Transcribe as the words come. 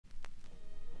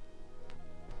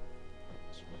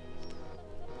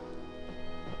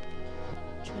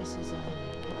Choices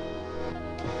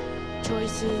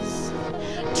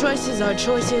are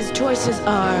choices. Choices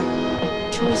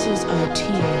are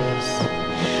tears.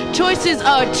 Choices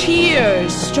are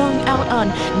tears strung out on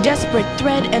desperate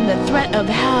thread, and the threat of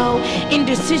how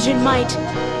indecision might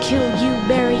kill you,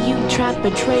 bury you, trap,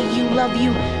 betray you, love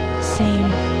you. Same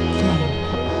thing.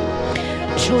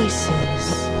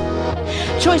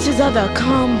 Choices are the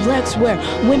complex where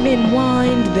women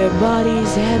wind their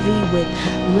bodies heavy with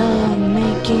love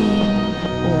making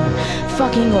or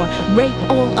fucking or rape,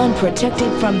 all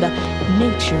unprotected from the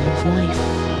nature of life.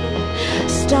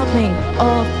 Stopping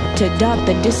off to dot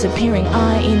the disappearing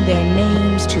I in their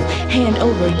names, to hand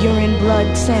over urine,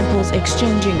 blood samples,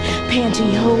 exchanging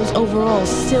pantyhose, overall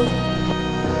silk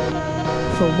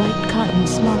for white cotton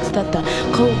smocks that the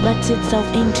cold lets itself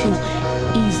into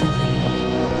easily.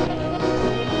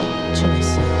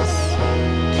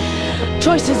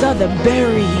 Choices are the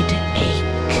buried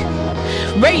ache,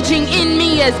 raging in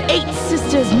me as 8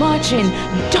 sisters march in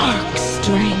dark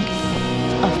strength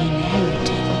of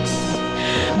inheritance,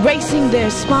 bracing their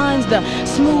spines, the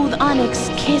smooth onyx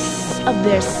kiss of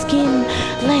their skin,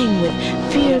 laying with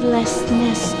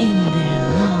fearlessness in their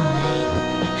line.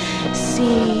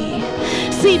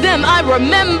 See them, I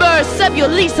remember.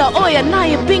 Sebulisa, Oya,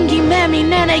 Naya, Bingi, Mami,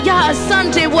 Nana, Ya,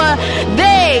 Asante, were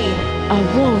they are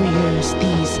warriors,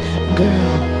 these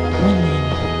girl,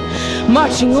 women,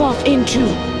 marching off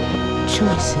into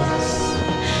choices,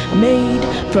 made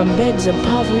from beds of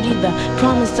poverty, the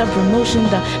promise of promotion,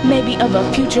 the maybe of a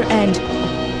future, and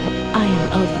I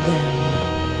am of them.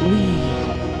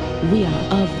 We are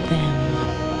of them.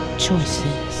 Choices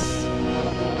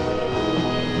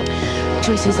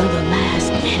are the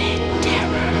last minute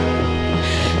terror.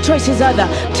 Choices are the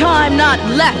time not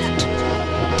left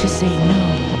to say no,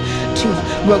 to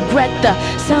regret the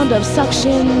sound of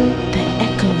suction that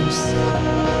echoes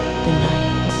the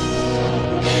night.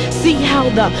 See how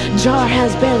the jar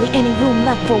has barely any room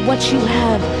left for what you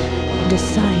have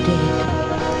decided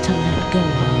to let go of.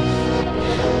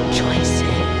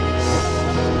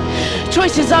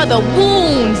 Choices are the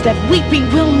wounds that weeping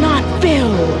will not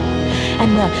fill,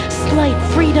 and the slight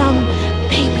freedom,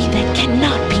 baby, that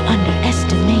cannot be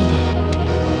underestimated.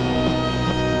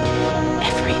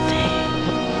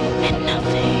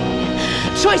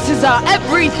 Choices are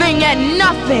everything and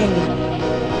nothing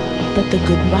but the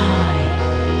goodbye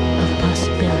of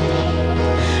possibility.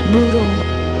 Brutal,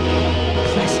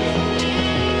 pleasant,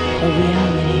 a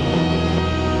reality.